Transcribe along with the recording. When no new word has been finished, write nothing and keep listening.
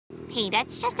Pete,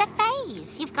 it's just a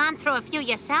phase. You've gone through a few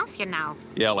yourself, you know.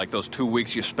 Yeah, like those 2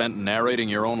 weeks you spent narrating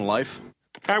your own life?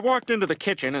 I walked into the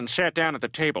kitchen and sat down at the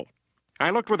table. I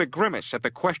looked with a grimace at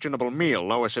the questionable meal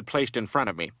Lois had placed in front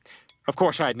of me. Of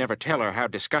course, I'd never tell her how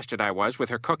disgusted I was with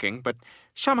her cooking, but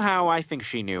somehow I think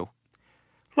she knew.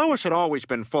 Lois had always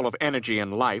been full of energy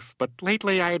and life, but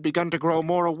lately I had begun to grow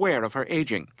more aware of her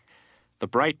aging. The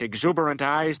bright, exuberant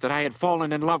eyes that I had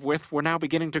fallen in love with were now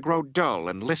beginning to grow dull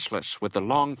and listless with the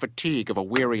long fatigue of a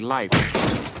weary life.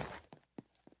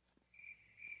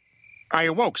 I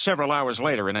awoke several hours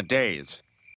later in a daze.